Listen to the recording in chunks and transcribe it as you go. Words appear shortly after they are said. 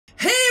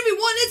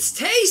It's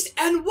Taste,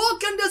 and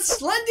welcome to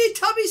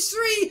Slendytubbies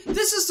 3!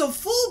 This is the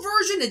full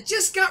version that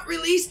just got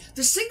released.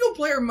 The single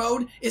player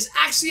mode is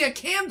actually a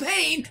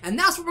campaign, and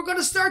that's what we're going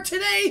to start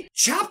today.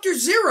 Chapter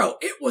 0,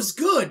 It Was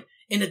Good.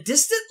 In a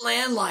distant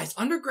land lies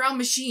underground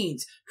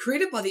machines,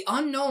 created by the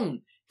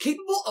unknown,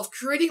 capable of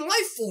creating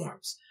life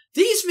forms.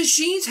 These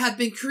machines have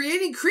been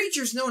creating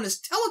creatures known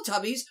as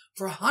Teletubbies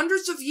for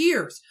hundreds of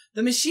years.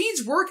 The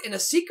machines work in a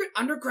secret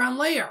underground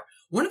lair.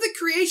 One of the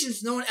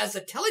creations, known as the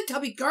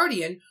Teletubby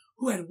Guardian,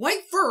 who had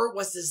white fur,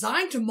 was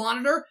designed to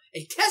monitor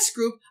a test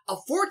group of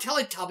 4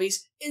 Teletubbies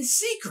in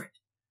secret.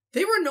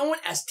 They were known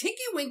as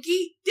Tinky,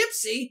 Winky,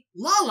 Dipsy,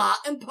 Lala,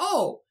 and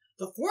Po.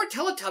 The 4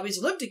 Teletubbies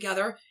lived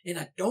together in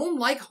a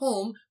dome-like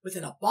home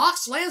within a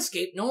box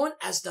landscape known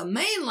as the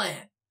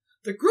mainland.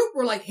 The group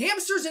were like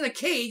hamsters in a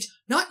cage,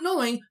 not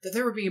knowing that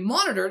they were being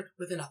monitored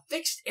within a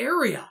fixed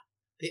area.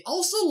 They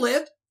also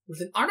lived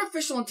with an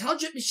artificial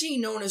intelligent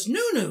machine known as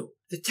Nunu.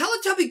 The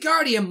Teletubby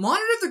Guardian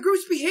monitored the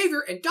group's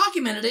behavior and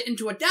documented it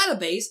into a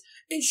database,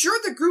 ensured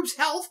the group's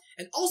health,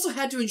 and also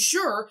had to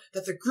ensure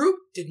that the group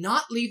did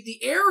not leave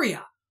the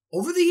area.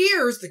 Over the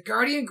years, the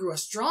Guardian grew a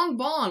strong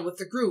bond with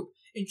the group,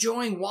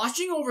 enjoying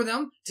watching over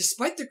them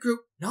despite the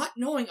group not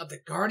knowing of the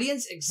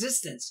Guardian's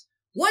existence.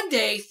 One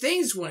day,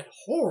 things went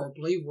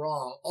horribly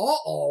wrong.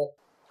 Uh-oh.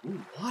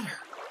 Ooh, water.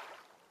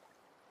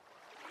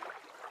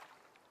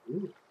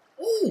 Ooh.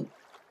 Ooh.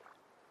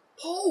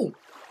 Po!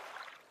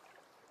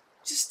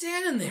 Just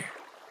standing there.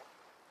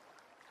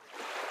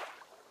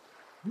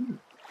 Ooh,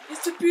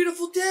 it's a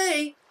beautiful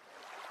day.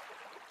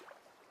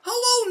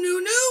 Hello,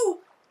 Nunu!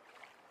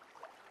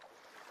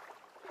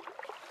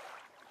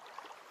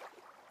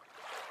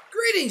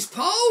 Greetings,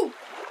 Po!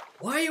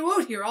 Why are you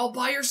out here all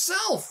by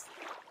yourself?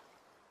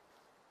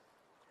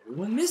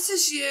 Everyone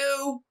misses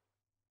you.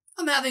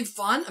 I'm having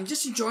fun. I'm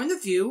just enjoying the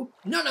view.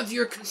 None of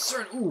your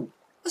concern. Ooh,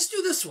 let's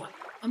do this one.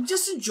 I'm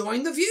just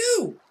enjoying the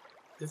view.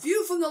 The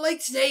view from the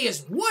lake today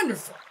is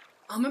wonderful.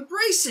 I'm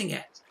embracing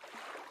it.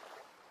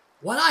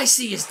 What I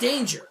see is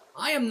danger.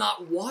 I am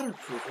not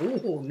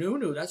waterproof. Oh,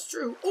 Nunu, that's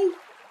true. Oh,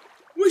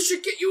 we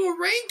should get you a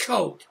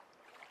raincoat.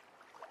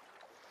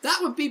 That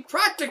would be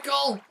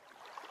practical.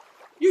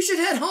 You should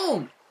head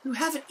home. You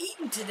haven't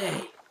eaten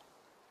today.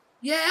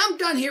 Yeah, I'm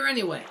done here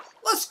anyway.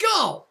 Let's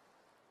go.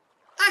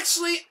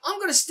 Actually, I'm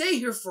going to stay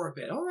here for a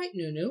bit. All right,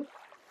 Nunu.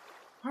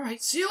 All right,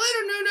 see you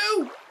later,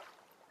 Nunu.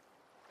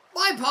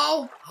 Bye,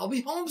 Po. I'll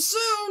be home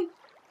soon.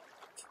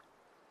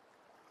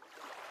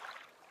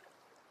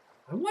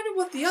 I wonder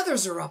what the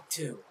others are up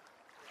to.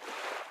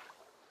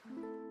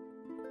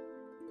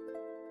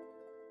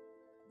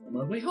 On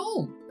my way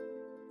home.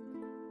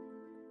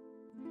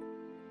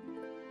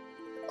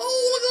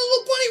 Oh, look at the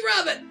little bunny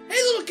rabbit.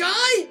 Hey, little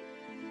guy.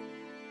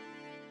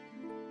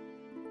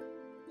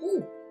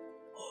 Oh.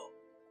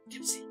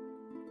 Dipsy.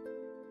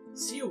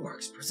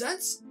 Works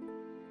presents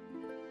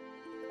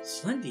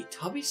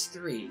Slendytubbies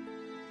 3.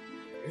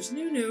 There's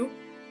Nunu.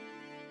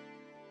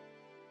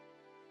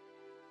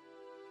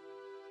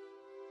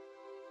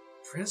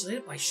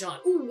 Translated by Sean.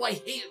 Ooh, I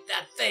hated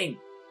that thing.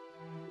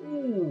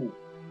 Ooh.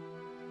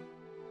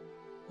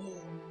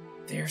 Oh,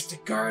 there's the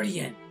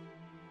Guardian.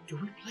 Do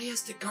we play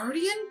as the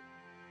Guardian?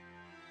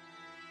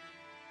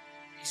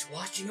 He's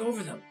watching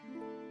over them.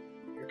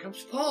 Here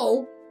comes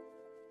Po.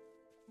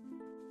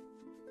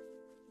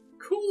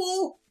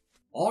 Cool.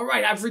 All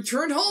right, I've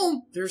returned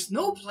home. There's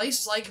no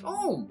place like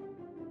home.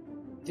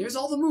 There's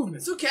all the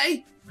movements.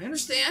 Okay, I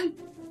understand.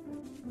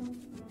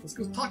 Let's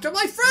go talk to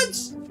my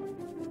friends.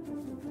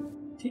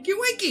 Tinky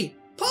Winky.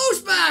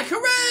 Po's back.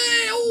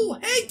 Hooray! Oh,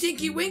 hey,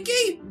 Tinky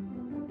Winky.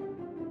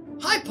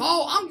 Hi,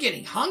 Po. I'm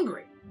getting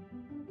hungry.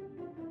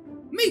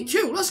 Me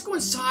too. Let's go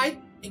inside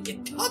and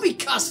get tubby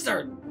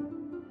custard.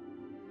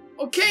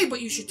 Okay,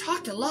 but you should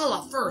talk to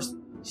Lala first.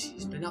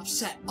 She's been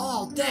upset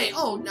all day.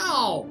 Oh,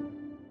 no.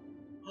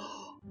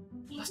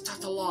 Let's talk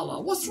to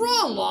Lala. What's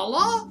wrong,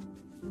 Lala?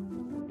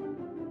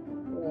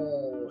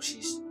 Oh,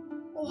 she's...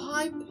 Oh,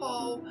 hi,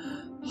 Po.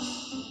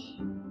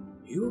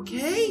 You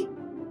okay?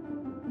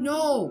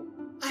 No,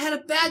 I had a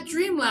bad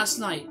dream last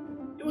night.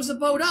 It was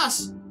about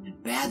us,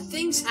 and bad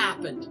things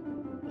happened.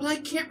 But I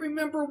can't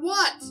remember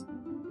what.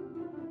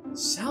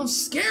 Sounds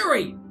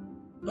scary,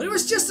 but it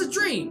was just a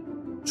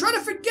dream. Try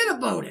to forget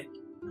about it. Do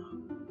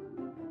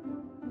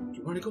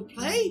you want to go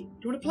play?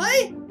 Do you want to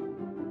play?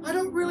 I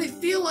don't really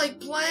feel like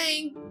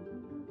playing.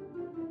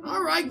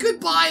 All right,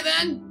 goodbye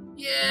then.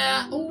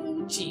 Yeah.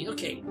 Oh, gee.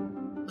 Okay.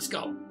 Let's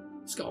go.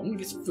 Let's go. I'm gonna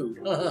get some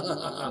food.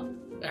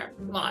 There.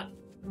 Come on.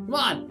 Come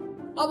on.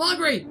 I'm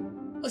hungry.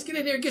 Let's get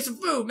in here and get some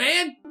food,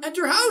 man.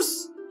 Enter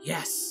house.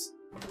 Yes.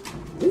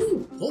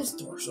 Ooh, those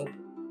doors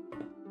open.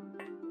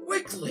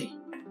 Quickly.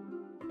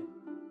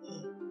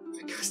 Oh,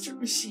 the custard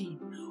machine.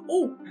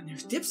 Oh, and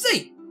there's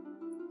Dipsy.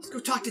 Let's go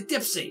talk to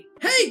Dipsy.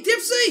 Hey,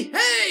 Dipsy.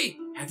 Hey.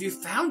 Have you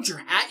found your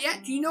hat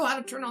yet? Do you know how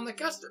to turn on the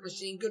custard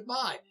machine?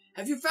 Goodbye.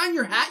 Have you found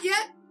your hat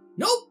yet?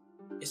 Nope.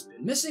 It's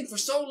been missing for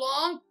so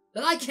long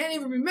that I can't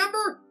even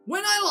remember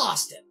when I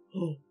lost it.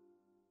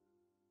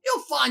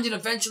 You'll find it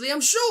eventually,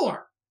 I'm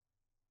sure.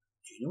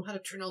 Do you know how to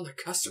turn on the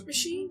custard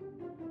machine?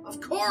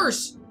 Of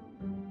course.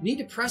 You need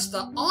to press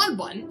the on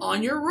button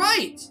on your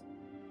right.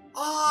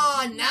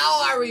 Ah,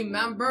 now I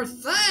remember.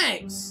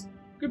 Thanks.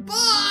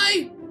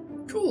 Goodbye.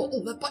 Cool.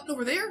 Oh, that button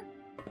over there?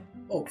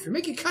 Oh, if you're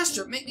making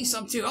custard, make me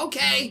some too.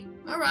 Okay.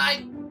 All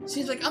right.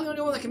 Seems like I'm the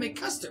only one that can make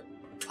custard.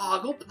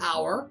 Toggle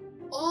power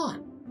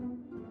on.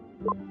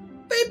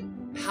 Beep.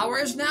 Power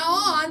is now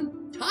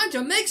on. Time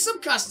to make some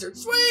custard.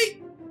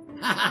 Sweet.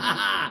 Ha ha ha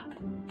ha.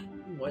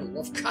 Oh, I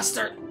love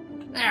custard.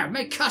 There,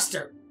 make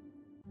custard.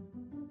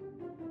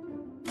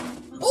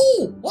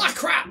 Oh, what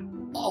crap.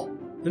 Oh,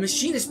 the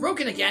machine is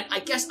broken again. I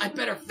guess I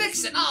better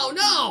fix it. Oh,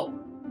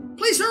 no.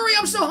 Please hurry.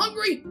 I'm so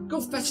hungry. Go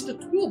fetch the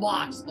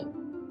toolbox. Oh,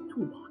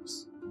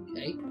 toolbox.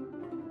 Okay.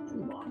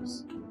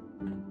 Toolbox.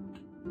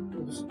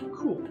 Oh, this is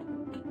cool.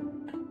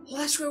 Oh,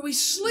 that's where we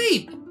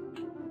sleep.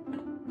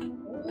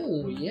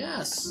 Oh,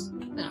 yes.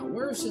 Now,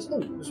 where is this?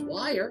 Oh, there's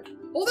wire.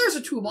 Oh, there's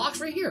a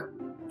toolbox right here.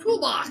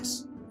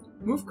 Toolbox.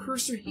 Move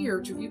cursor here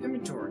to view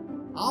inventory.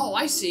 Oh,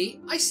 I see.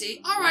 I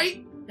see. All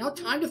right. Now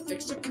time to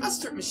fix the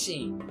custard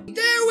machine.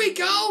 There we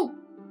go.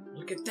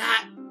 Look at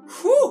that.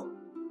 Whew.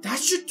 That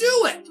should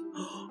do it.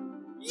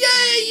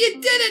 Yay,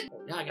 you did it.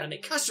 Oh, now I gotta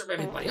make custard for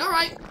everybody. All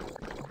right.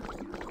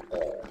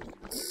 Oh.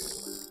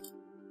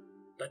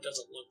 That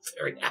doesn't look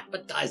very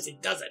appetizing,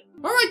 does it?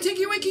 All right,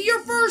 Tinky Winky, you're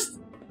first.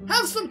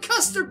 Have some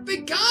custard,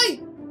 big guy.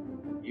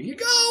 Here you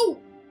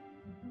go.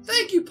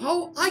 Thank you,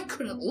 Po. I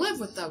couldn't live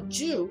without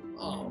you.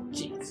 Oh,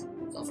 jeez.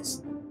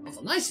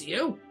 Awful nice of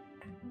you.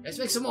 Let's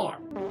make some more.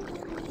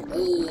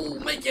 Oh,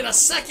 make it a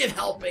second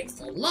helping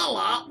for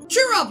Lala.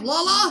 Cheer up,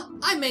 Lala.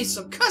 I made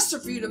some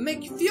custard for you to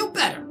make you feel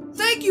better.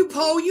 Thank you,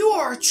 Po. You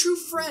are a true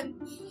friend.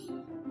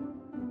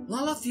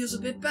 Lala feels a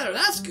bit better.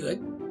 That's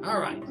good. All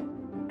right.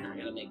 Now I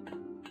gotta make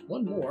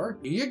one more.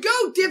 Here you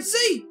go,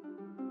 Dipsy.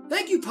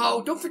 Thank you,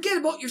 Po. Don't forget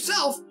about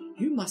yourself.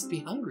 You must be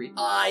hungry.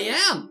 I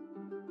am.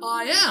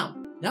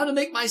 Now to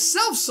make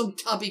myself some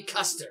tubby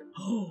custard.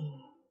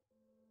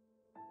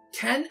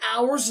 10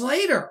 hours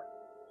later.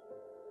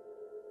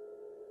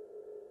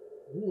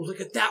 Ooh,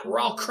 look at that. We're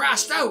all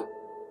crashed out.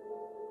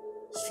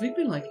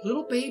 Sleeping like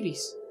little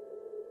babies.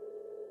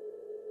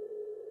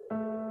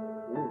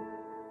 Ooh.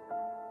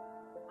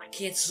 I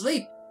can't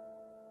sleep.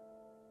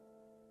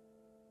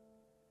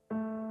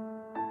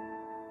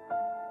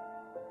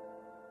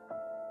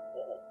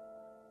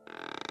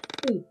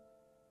 Ooh.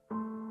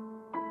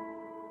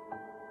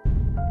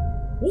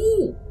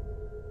 Ooh.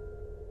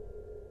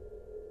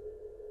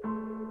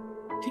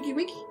 Tinky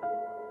Winky.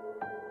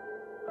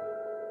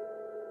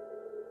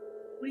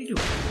 What are you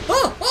doing?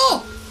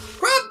 Oh!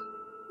 Crap!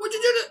 What'd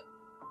you do to...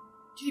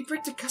 Did you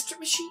break the custard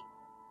machine?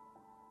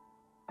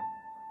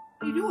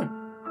 What are you doing?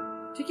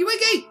 Tinky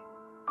Winky!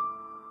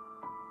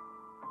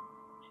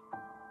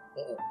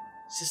 Oh,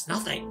 it's just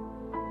nothing.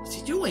 What's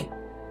he doing?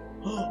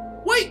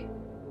 Oh, wait!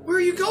 Where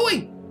are you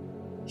going?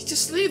 He's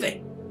just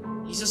leaving.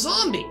 He's a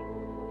zombie.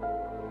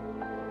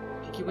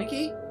 Tinky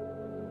Winky?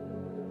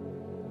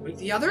 Wake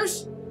the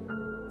others?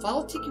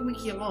 Follow Tinky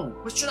Winky alone.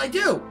 What should I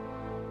do?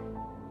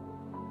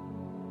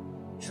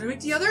 Should I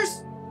wake the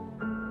others?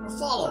 Or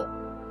follow?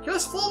 Okay,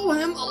 let's follow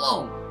him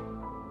alone.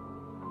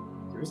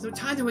 There is no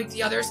time to wake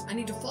the others. I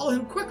need to follow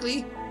him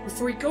quickly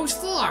before he goes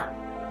far.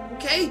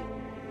 Okay?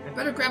 I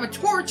better grab a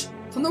torch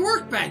from the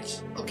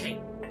workbench. Okay,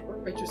 the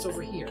workbench is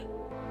over here.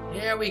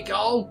 There we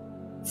go.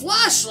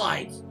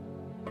 Flashlight!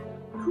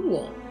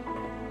 Cool.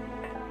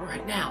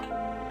 Alright, now.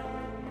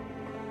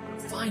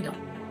 Find him.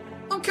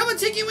 I'm coming,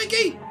 Tinky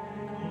Winky!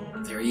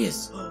 Oh, there he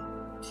is.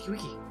 Tinky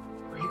Winky,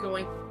 where are you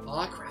going?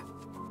 Aw, crap.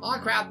 Aw,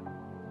 crap.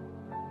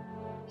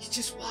 He's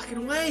just walking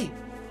away.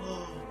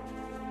 Oh.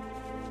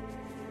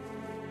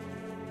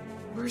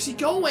 Where is he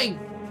going?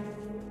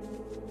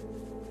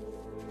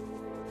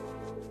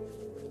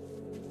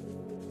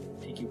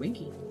 Tinky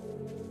Winky.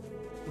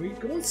 Where are you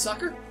going,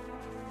 sucker?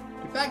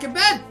 Get back in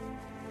bed!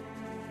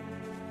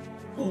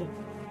 Oh.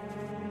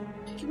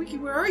 Tinky Winky,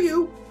 where are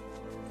you?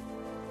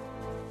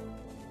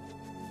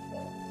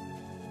 Oh.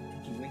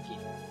 Tinky Winky.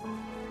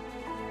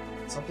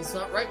 Something's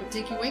not right with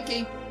Tinky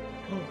Winky.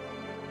 Oh.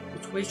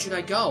 Which way should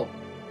I go?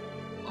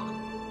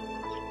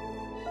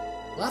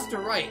 Left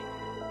or right?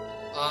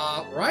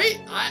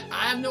 Right?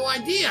 I have no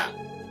idea.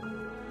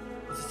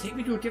 Does it take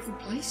me to a different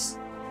place?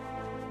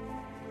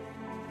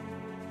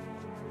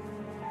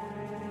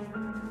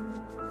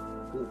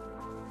 Ooh.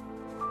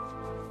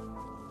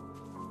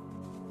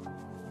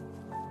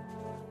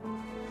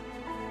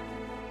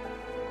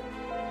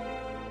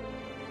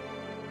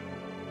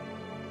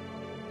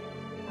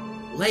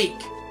 Lake.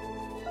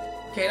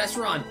 Okay, let's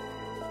run.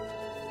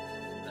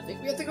 I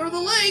think we have to go to the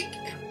lake.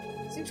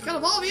 Seems kind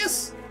of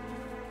obvious.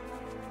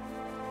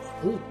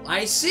 Oh,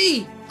 I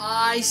see!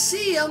 I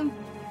see him!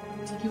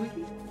 Tinky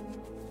Winky?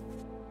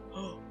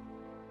 Oh,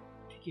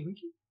 Tinky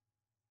Winky?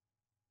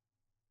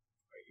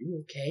 Are you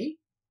okay?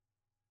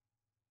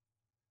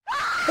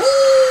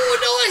 Oh,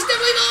 no, it's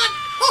definitely not!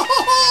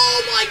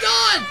 Oh my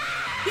god!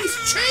 He's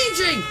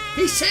changing!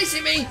 He's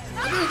chasing me!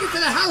 I'm gonna get to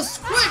the house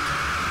quick!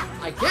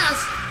 I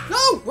guess.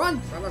 No!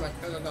 Run!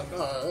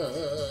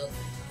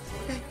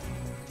 Okay.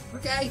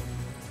 Okay.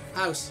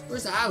 House.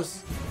 Where's the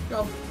house?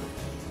 Go.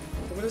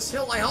 Over this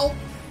hill, I hope.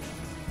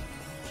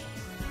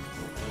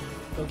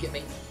 Don't get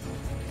me.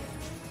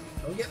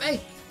 Don't get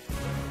me.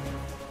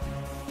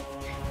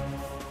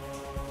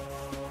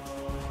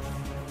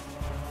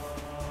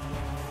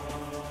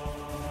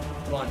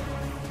 Come on.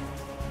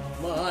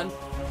 Come on.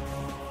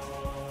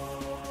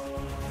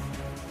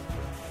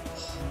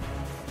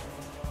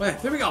 Wait,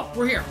 there we go.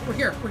 We're here. We're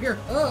here. We're here.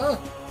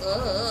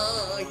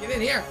 Get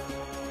in here.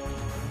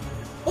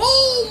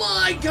 Oh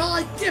my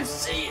god,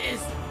 Dipsy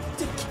is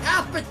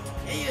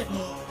decapitated.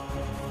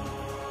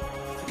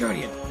 The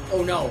Guardian.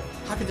 Oh no.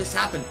 How could this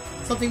happen?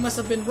 Something must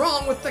have been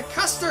wrong with the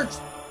custards.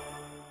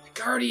 The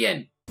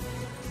Guardian.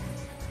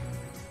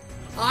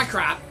 Ah,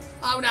 crap.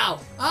 Oh no.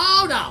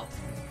 Oh no.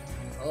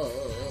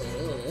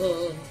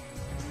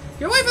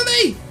 Get away from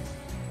me!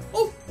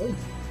 Oh, I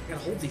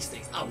gotta hold these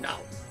things. Oh no.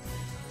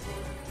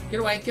 Get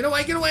away, get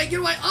away, get away, get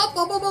away. Up,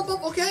 up, up, up,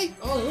 up. Okay.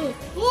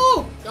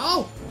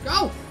 Go,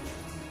 go.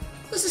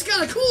 This is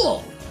kind of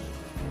cool.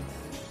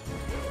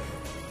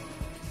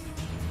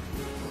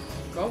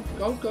 Go,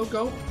 go, go,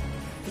 go.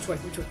 Which way,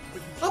 which way?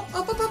 Up,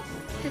 up, up, up.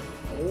 Okay.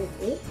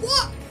 Oh,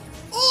 what?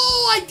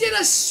 Oh, I did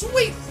a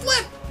sweet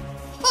flip.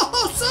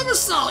 Oh,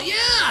 somersault,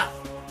 yeah.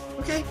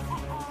 Okay.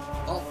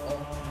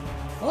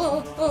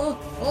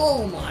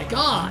 Oh my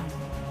god.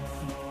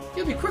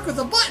 You'll be quick with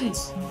the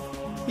buttons.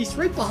 He's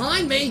right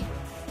behind me.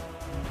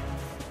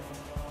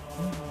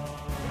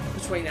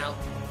 Which way now?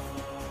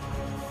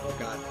 Oh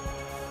god.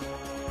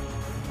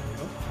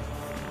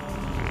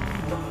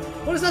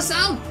 What is that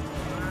sound?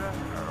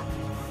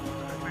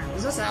 What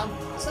is that sound?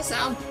 What's that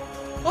sound?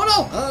 Oh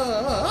no!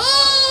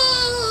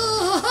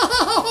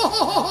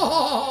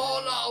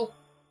 Oh no!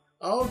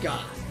 Oh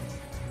god.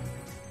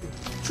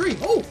 Tree!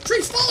 Oh!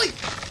 Tree's falling!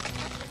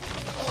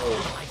 Oh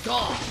my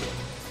god!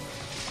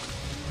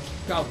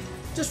 Go!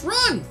 Just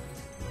run!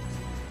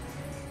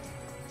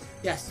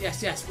 Yes,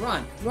 yes, yes,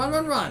 run! Run,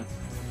 run, run!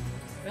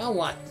 Now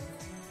what?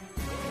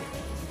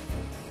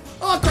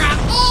 Oh crap!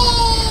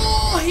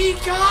 Oh! He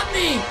got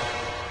me!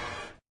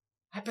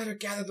 I better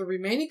gather the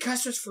remaining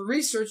custards for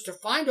research to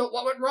find out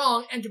what went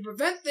wrong and to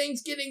prevent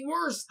things getting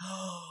worse.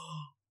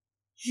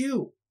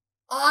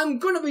 I'm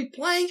gonna be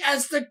playing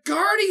as the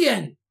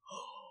Guardian!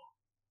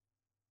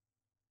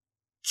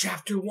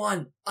 Chapter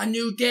 1, A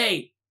New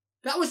Day.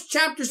 That was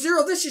Chapter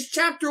 0, this is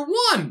Chapter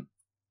 1!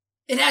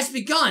 It has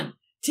begun.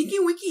 Tinky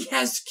Winky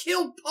has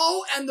killed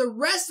Poe and the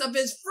rest of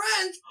his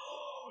friends.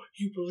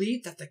 You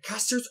believe that the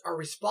custards are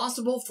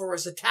responsible for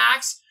his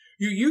attacks?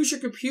 You use your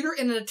computer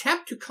in an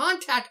attempt to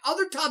contact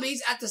other Tubbies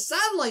at the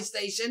satellite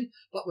station,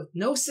 but with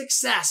no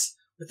success.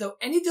 Without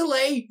any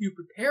delay, you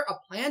prepare a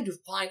plan to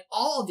find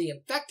all of the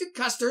infected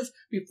custards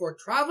before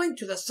traveling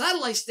to the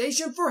satellite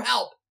station for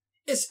help.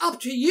 It's up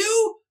to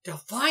you to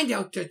find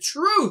out the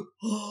truth.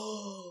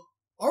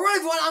 Alright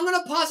everyone, I'm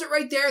going to pause it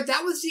right there.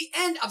 That was the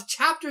end of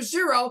Chapter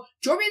 0.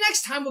 Join me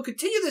next time. We'll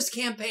continue this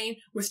campaign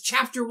with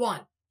Chapter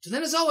 1. So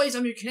then as always,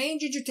 I'm your Canadian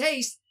Ginger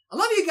Taste. I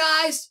love you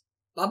guys.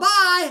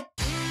 Bye-bye.